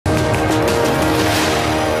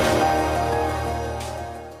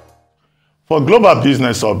For Global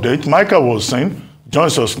Business Update, Michael Wilson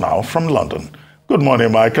joins us now from London. Good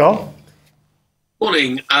morning, Michael.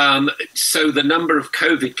 Morning. So the number of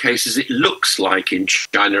COVID cases, it looks like in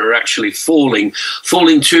China, are actually falling.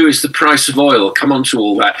 Falling too is the price of oil. Come on to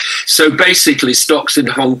all that. So basically, stocks in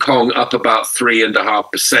Hong Kong up about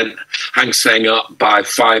 3.5%. Hang Seng up by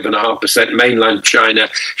 5.5%. Mainland China,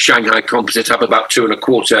 Shanghai Composite up about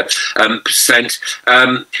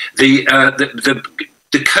 2.25%.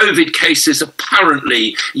 The COVID cases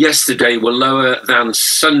apparently yesterday were lower than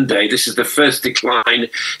Sunday. This is the first decline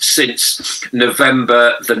since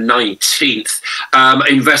November the 19th.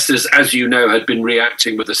 Investors, as you know, had been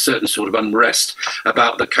reacting with a certain sort of unrest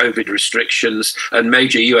about the COVID restrictions, and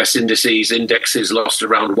major US indexes lost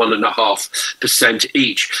around 1.5%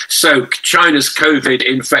 each. So China's COVID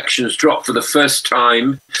infections dropped for the first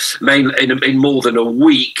time in more than a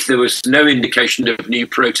week. There was no indication of new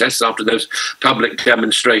protests after those public demonstrations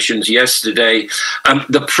yesterday.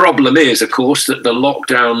 The problem is, of course, that the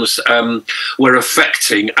lockdowns were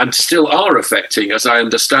affecting and still are affecting, as I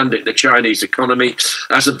understand it, the Chinese economy.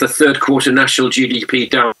 As of the third quarter, national GDP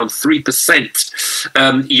down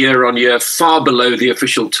 3% year on year, far below the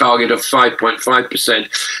official target of 5.5%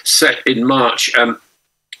 set in March.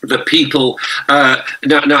 The people now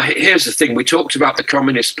here's the thing. We talked about the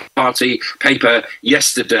Communist Party paper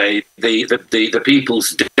yesterday, the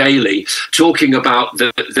People's Daily, talking about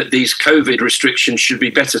that these COVID restrictions should be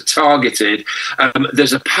better targeted.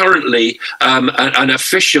 There's apparently an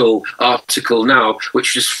official article now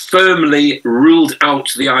which has firmly ruled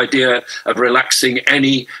out the idea of relaxing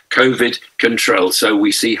any COVID control. So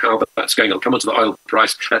we see how that's going. I'll come on to the oil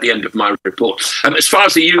price at the end of my report. As far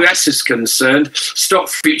as the US is concerned, stock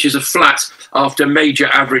futures are flat after major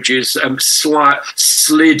averages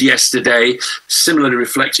slid yesterday, similarly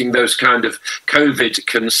reflecting those kind of COVID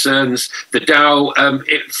concerns. The Dow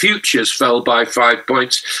futures fell by 5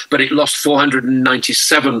 points, but it lost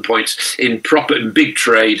 497 points in big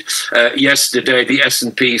trade yesterday. The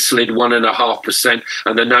S&P slid 1.5%,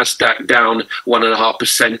 and the Nasdaq down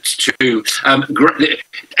 1.5% too.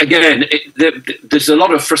 Again, there's a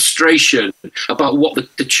lot of frustration about what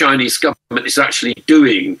the Chinese government is actually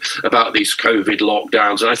doing about these COVID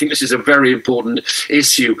lockdowns. And I think this is a very important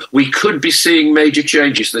issue. We could be seeing major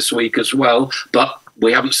changes this week as well, but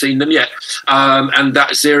we haven't seen them yet. And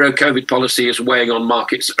that zero COVID policy is weighing on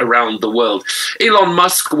markets around the world. Elon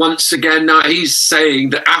Musk, once again, now he's saying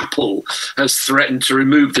that Apple has threatened to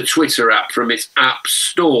remove the Twitter app from its app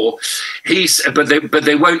store. But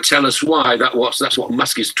they won't tell us why. That's what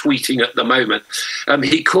Musk is tweeting at the moment.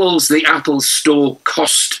 He calls the Apple store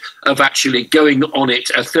cost of actually going on it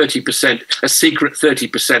a secret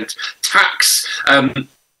 30% tax.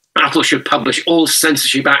 Apple should publish all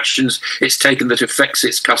censorship actions it's taken that affects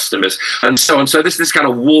its customers, and so on. So this kind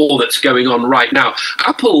of war that's going on right now.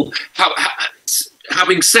 Apple,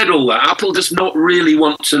 having said all that, Apple does not really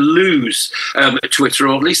want to lose Twitter,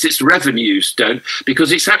 or at least its revenues don't,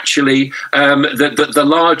 because it's actually the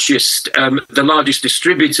largest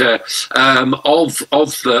distributor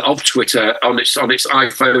of Twitter on its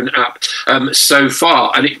iPhone app so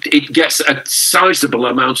far, and it gets a sizable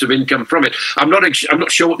amount of income from it. I'm not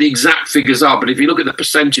sure what the exact figures are, but if you look at the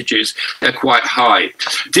percentages, they're quite high.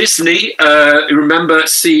 Disney, remember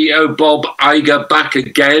CEO Bob Iger back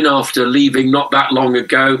again after leaving not that long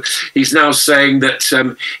ago. He's now saying that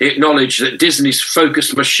he acknowledged that Disney's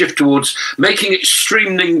focus must shift towards making its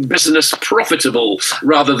streaming business profitable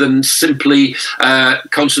rather than simply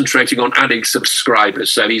concentrating on adding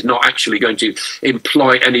subscribers. So he's not actually going to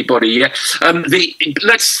employ anybody yet.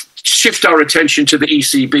 Let's shift our attention to the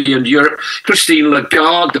ECB and Europe. Christine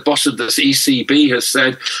Lagarde, the boss of the ECB, has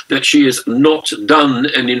said that she is not done,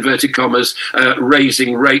 in inverted commas,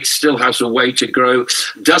 raising rates, still has a way to grow,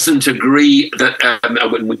 doesn't agree that,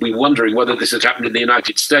 we'd be wondering whether this has happened in the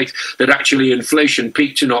United States, that actually inflation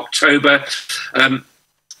peaked in October.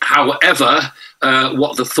 However,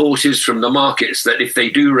 what the thought is from the markets, that if they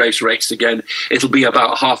do raise rates again, it'll be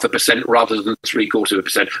about 0.5% rather than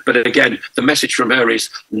 0.75%. But again, the message from her is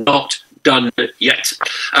not done yet.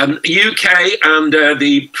 UK and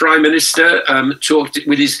the Prime Minister talked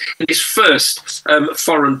with his first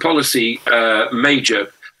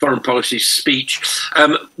major foreign policy speech,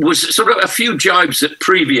 was sort of a few jibes at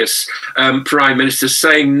previous prime ministers,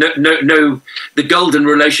 saying no, the golden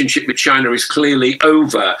relationship with China is clearly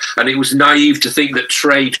over, and it was naive to think that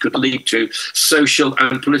trade could lead to social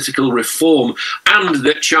and political reform, and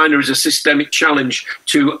that China is a systemic challenge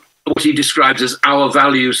to what he describes as our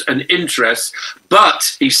values and interests.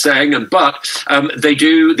 But he's saying,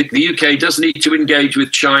 the UK does need to engage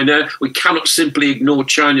with China. We cannot simply ignore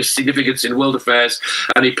China's significance in world affairs.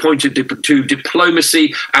 And he pointed to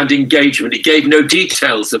diplomacy and engagement. He gave no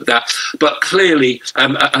details of that, but clearly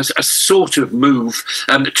a sort of move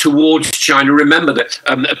towards China. Remember that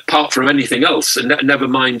apart from anything else, and never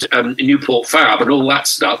mind Newport Fab and all that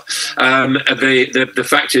stuff, the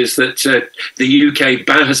fact is that the UK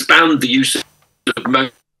has banned the use of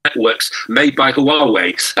networks made by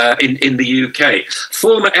Huawei in the UK.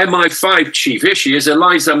 Former MI5 chief, here she is,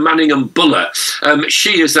 Eliza Manningham-Buller.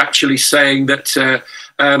 She is actually saying that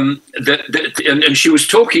and she was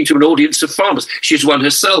talking to an audience of farmers. She's one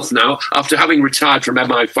herself now. After having retired from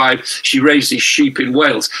MI5, she raises sheep in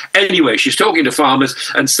Wales. Anyway, she's talking to farmers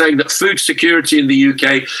and saying that food security in the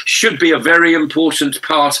UK should be a very important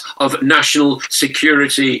part of national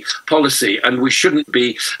security policy, and we shouldn't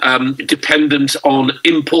be dependent on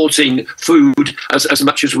importing food as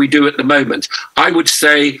much as we do at the moment. I would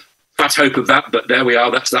say fat hope of that, but there we are.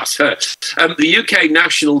 That's her. The UK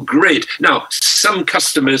National Grid. Now, some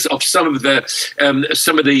customers of some of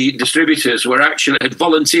the distributors had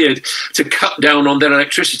volunteered to cut down on their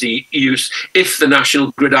electricity use if the National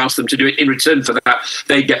Grid asked them to do it. In return for that,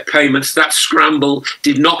 they get payments. That scramble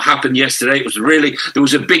did not happen yesterday. There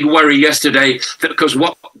was a big worry yesterday because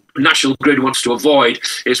what National Grid wants to avoid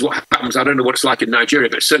is what happens. I don't know what it's like in Nigeria,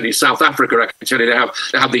 but certainly in South Africa, I can tell you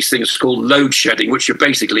they have these things called load shedding, which are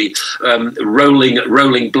basically rolling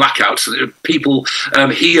blackouts. People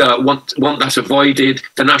here want that avoided.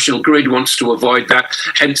 The National Grid wants to avoid that.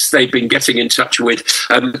 Hence, they've been getting in touch with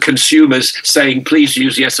consumers saying, please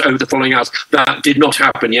use ESO the following hours. That did not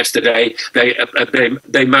happen yesterday.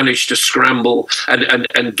 They managed to scramble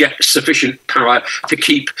and get sufficient power to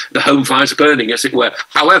keep the home fires burning, as it were.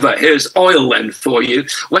 However, here's oil then for you.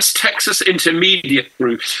 West Texas Intermediate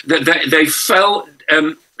Group, they fell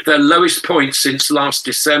their lowest point since last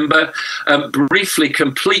December, briefly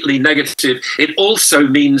completely negative. It also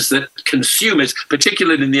means that consumers,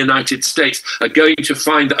 particularly in the United States, are going to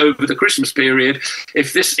find that over the Christmas period,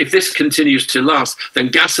 if this continues to last, then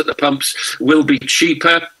gas at the pumps will be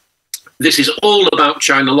cheaper. This is all about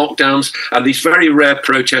China lockdowns and these very rare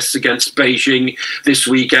protests against Beijing this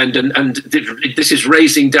weekend. And this is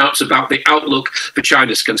raising doubts about the outlook for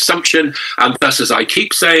China's consumption. And thus, as I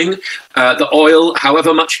keep saying, the oil,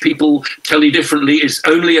 however much people tell you differently, is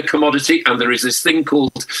only a commodity. And there is this thing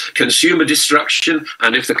called consumer destruction.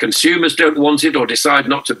 And if the consumers don't want it or decide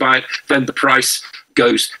not to buy it, then the price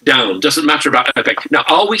goes down. Doesn't matter about OPEC. Now,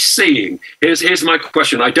 are we seeing, here's my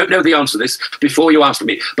question. I don't know the answer to this before you ask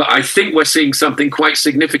me, but I think we're seeing something quite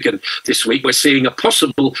significant this week. We're seeing a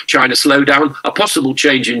possible China slowdown, a possible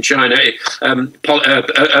change in China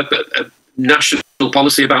national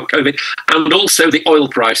policy about COVID, and also the oil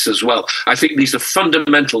price as well. I think these are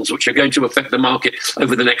fundamentals which are going to affect the market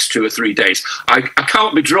over the next 2 or 3 days. I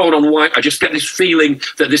can't be drawn on why. I just get this feeling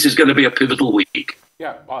that this is going to be a pivotal week.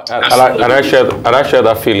 Yeah, and I share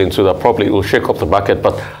that feeling too, that probably it will shake up the market,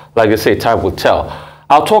 but like I say, time will tell.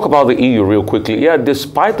 I'll talk about the EU real quickly. Yeah,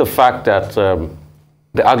 despite the fact that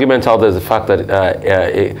the argument out there is the fact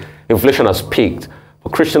that inflation has peaked,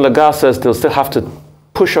 but Christine Lagarde says they'll still have to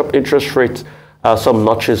push up interest rates some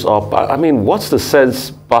notches up. I mean, what's the sense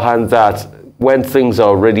behind that when things are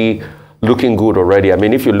already looking good already? I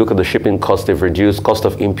mean, if you look at the shipping cost, they've reduced, cost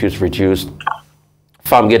of inputs reduced,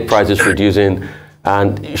 farm gate prices reducing.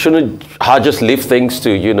 And shouldn't I just leave things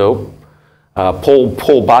to,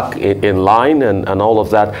 pull back in line and all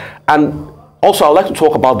of that? And also, I'd like to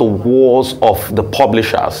talk about the wars of the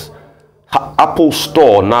publishers. Apple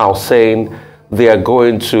Store now saying they are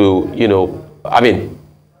going to,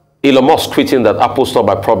 Elon Musk tweeting that Apple Store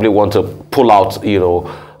might probably want to pull out,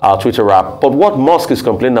 our Twitter app. But what Musk is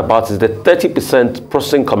complaining about is the 30%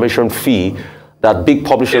 processing commission fee that big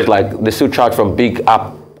publishers they still charge from big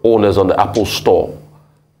app owners on the Apple Store.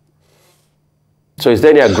 So is there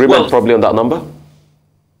any agreement probably on that number?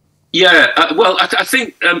 Yeah, I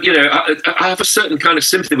think, I have a certain kind of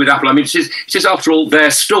sympathy with Apple. I mean, it is after all their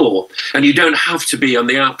store, and you don't have to be on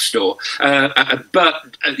the App Store.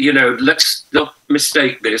 But let's not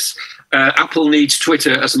mistake this. Apple needs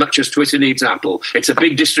Twitter as much as Twitter needs Apple. It's a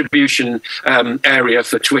big distribution area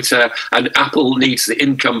for Twitter, and Apple needs the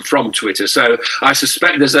income from Twitter. So I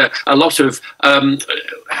suspect there's a lot of,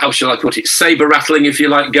 how shall I put it, saber rattling, if you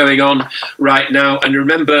like, going on right now. And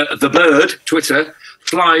remember, the bird, Twitter,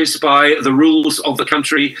 flies by the rules of the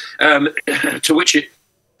country to which it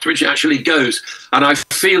which it actually goes. And I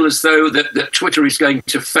feel as though that Twitter is going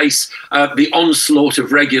to face the onslaught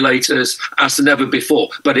of regulators as never before.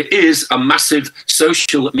 But it is a massive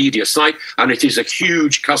social media site, and it is a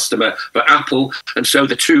huge customer for Apple. And so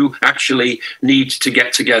the two actually need to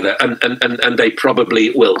get together, and they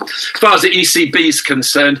probably will. As far as the ECB is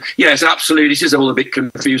concerned, yes, absolutely. It is all a bit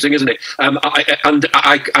confusing, isn't it?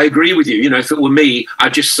 I agree with you. You know, if it were me,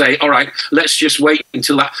 I'd just say, all right, let's just wait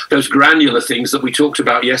until those granular things that we talked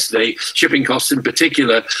about yesterday, shipping costs in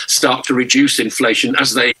particular, start to reduce inflation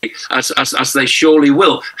as they surely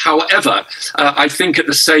will. However, I think at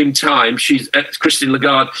the same time, Christine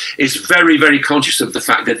Lagarde is very, very conscious of the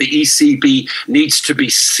fact that the ECB needs to be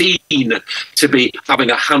seen to be having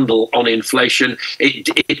a handle on inflation.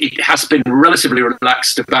 It has been relatively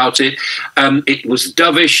relaxed about it. It was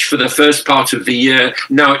dovish for the first part of the year.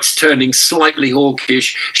 Now it's turning slightly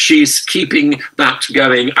hawkish. She's keeping that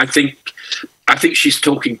going. I think she's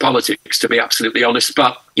talking politics, to be absolutely honest,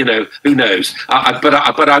 but you know, who knows?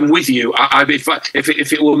 But I'm with you.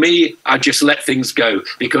 If it were me, I'd just let things go,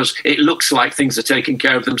 because it looks like things are taking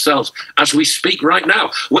care of themselves as we speak right now.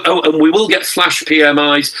 And we will get flash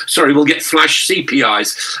PMIs. Sorry, we'll get flash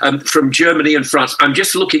CPIs from Germany and France. I'm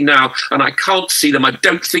just looking now, and I can't see them. I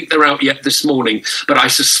don't think they're out yet this morning, but I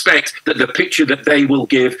suspect that the picture that they will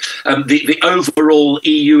give, the overall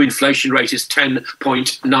EU inflation rate is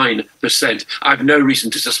 10.9%. I have no reason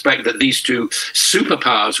to suspect that these two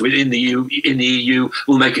superpowers within the EU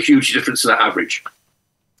will make a huge difference to that average.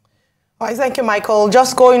 All right, thank you, Michael.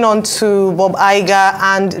 Just going on to Bob Iger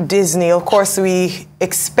and Disney. Of course, we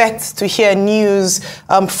expect to hear news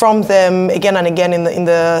from them again and again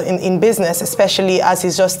in business, especially as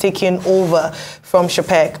he's just taken over from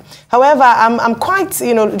Chapek. However, I'm quite,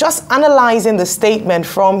 just analyzing the statement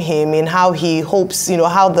from him in how he hopes,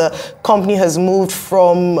 how the company has moved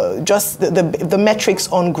from just the metrics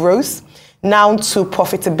on growth now to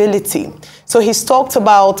profitability. So he's talked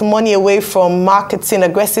about money away from marketing,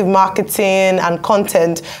 aggressive marketing and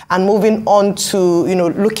content, and moving on to,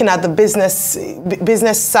 looking at the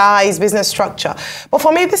business size, business structure. But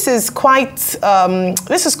for me, this is quite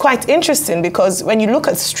interesting, because when you look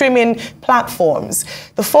at streaming platforms,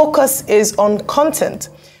 the focus is on content.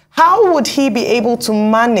 How would he be able to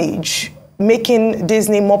manage making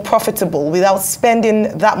Disney more profitable without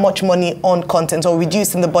spending that much money on content, or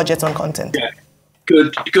reducing the budget on content? Yeah.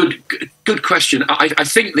 Good question. I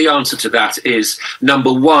think the answer to that is,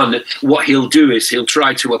 number one, what he'll do is he'll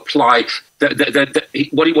try to apply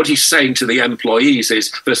what he's saying to the employees is,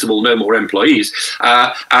 first of all, no more employees,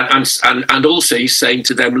 and also he's saying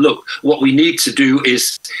to them, look, what we need to do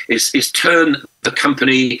is turn the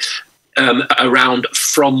company around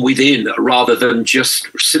from within, rather than just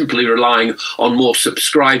simply relying on more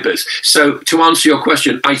subscribers. So to answer your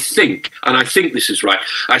question, I think this is right,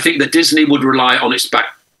 I think that Disney would rely on its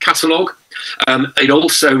back catalogue. It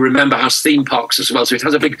also, remember, has theme parks as well, so it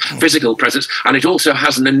has a big physical presence, and it also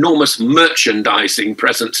has an enormous merchandising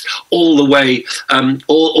presence all the way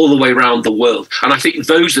around the world. And I think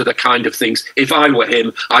those are the kind of things, if I were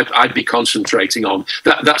him, I'd be concentrating on.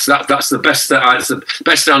 That's the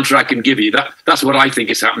best answer I can give you. That's what I think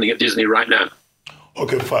is happening at Disney right now.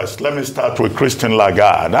 Okay, first, let me start with Christine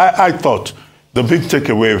Lagarde. I thought the big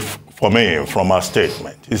takeaway for me from her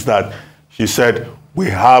statement is that she said, we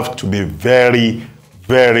have to be very,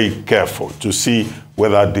 very careful to see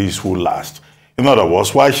whether this will last. In other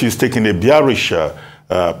words, while she's taking a bearish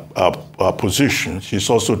position, she's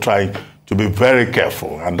also trying to be very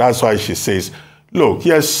careful. And that's why she says, look,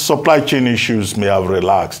 yes, supply chain issues may have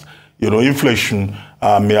relaxed. Inflation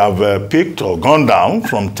may have peaked or gone down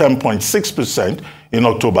from 10.6% in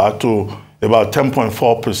October to about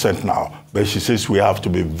 10.4% now. But she says we have to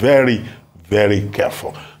be very, very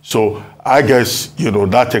careful. So I guess,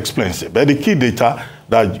 that explains it. But the key data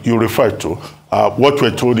that you referred to, what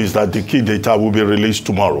we're told is that the key data will be released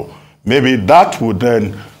tomorrow. Maybe that would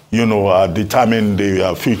then, determine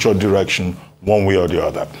the future direction one way or the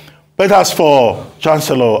other. But as for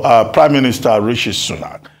Prime Minister Rishi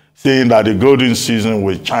Sunak, saying that the golden season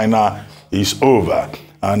with China is over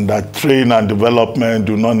and that trade and development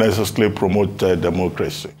do not necessarily promote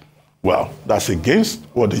democracy. Well, that's against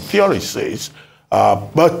what the theory says.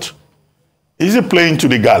 But is he playing to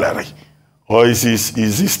the gallery? Or is he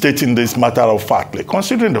stating this matter of factly,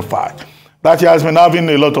 considering the fact that he has been having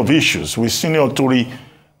a lot of issues with senior Tory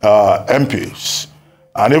MPs,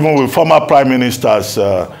 and even with former Prime Ministers,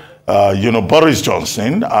 Boris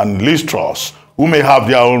Johnson and Liz Truss, who may have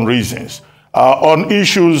their own reasons, on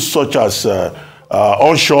issues such as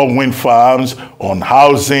onshore wind farms, on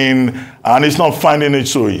housing, and he's not finding it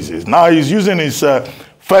so easy. Now he's using his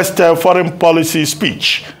first foreign policy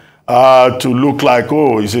speech to look like,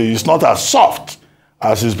 oh, it's not as soft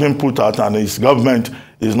as it's been put out, and his government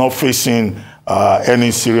is not facing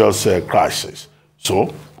any serious crisis.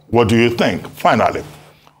 So, what do you think? Finally,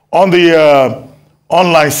 on the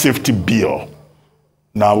online safety bill,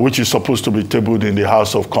 now which is supposed to be tabled in the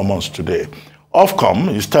House of Commons today,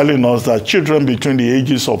 Ofcom is telling us that children between the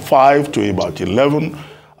ages of 5 to about 11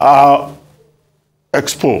 are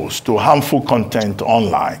exposed to harmful content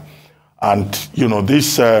online. And, you know,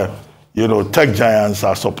 these, tech giants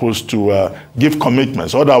are supposed to give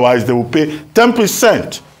commitments. Otherwise, they will pay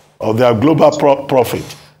 10% of their global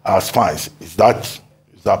profit as fines. Is that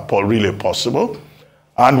really possible?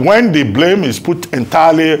 And when the blame is put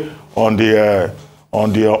entirely on the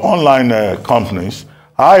online companies,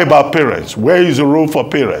 how about parents? Where is the role for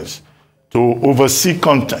parents to oversee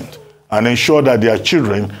content and ensure that their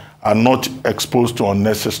children are not exposed to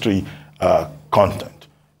unnecessary content?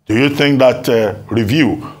 Do you think that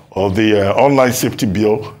review of the online safety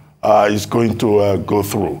bill is going to go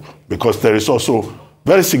through? Because there is also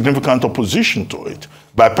very significant opposition to it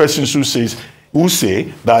by persons who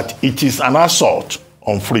say that it is an assault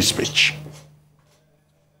on free speech.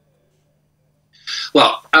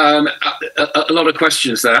 Well, a lot of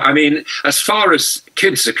questions there. I mean, as far as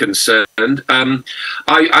kids are concerned,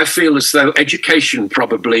 I feel as though education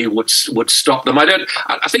probably would stop them. I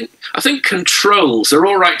think controls are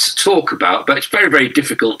all right to talk about, but it's very, very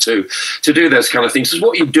difficult to do those kind of things. Because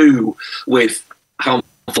what you do with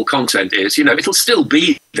harmful content is, it'll still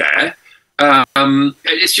be there.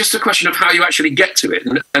 It's just a question of how you actually get to it,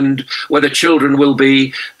 and whether children will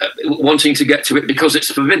be wanting to get to it because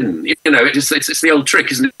it's forbidden. It's the old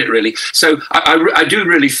trick, isn't it, really? So I do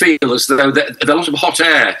really feel as though that a lot of hot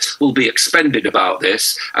air will be expended about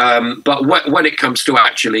this, but when it comes to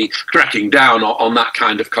actually cracking down on that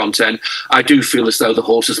kind of content, I do feel as though the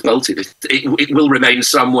horse has bolted. It will remain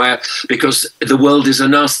somewhere because the world is a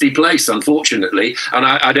nasty place, unfortunately, and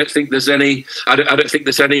I don't think there's any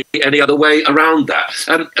other way around that.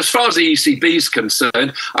 As far as the ECB is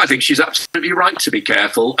concerned, I think she's absolutely right to be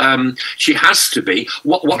careful. She has to be.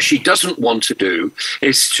 What she doesn't want to do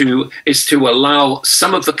is to allow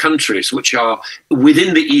some of the countries which are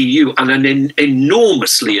within the EU and are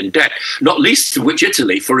enormously in debt, not least of which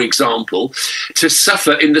Italy, for example, to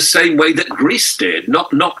suffer in the same way that Greece did not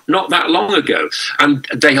that long ago. And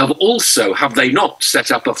they have also, have they not, set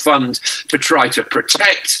up a fund to try to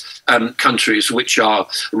protect countries which are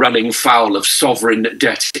running foul of sovereign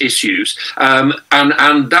debt issues, and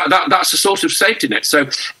that's a sort of safety net. So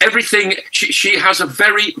everything, she has a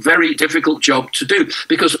very, very difficult job to do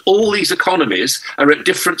because all these economies are at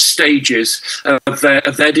different stages of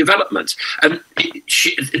their development, and the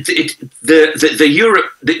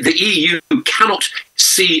EU cannot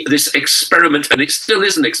see this experiment, and it still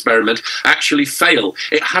is an experiment, actually fail.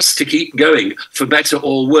 It has to keep going, for better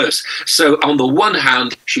or worse. So on the one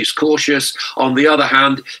hand, she's cautious. On the other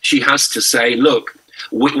hand, she has to say, look,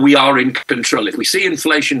 we are in control. If we see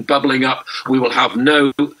inflation bubbling up, we will have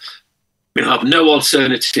no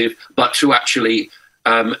alternative but to actually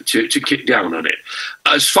to kick down on it.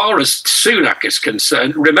 As far as Sunak is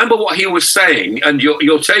concerned, remember what he was saying, and your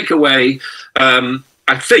takeaway,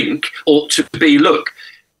 I think, ought to be, look,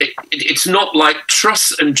 it's not like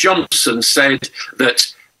Truss and Johnson said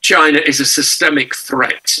that China is a systemic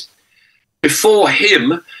threat. Before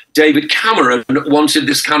him, David Cameron wanted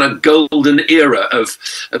this kind of golden era of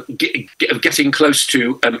getting close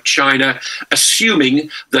to China, assuming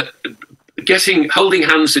that holding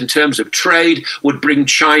hands in terms of trade would bring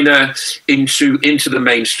China into the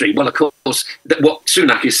mainstream. Well, of course, what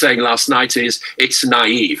Sunak is saying last night is it's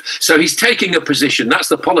naive. So he's taking a position. That's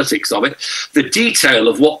the politics of it. The detail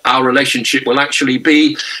of what our relationship will actually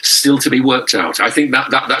be, still to be worked out. I think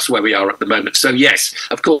that's where we are at the moment. So yes,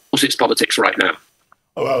 of course, it's politics right now.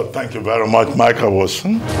 Well, thank you very much, Michael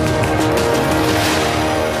Watson.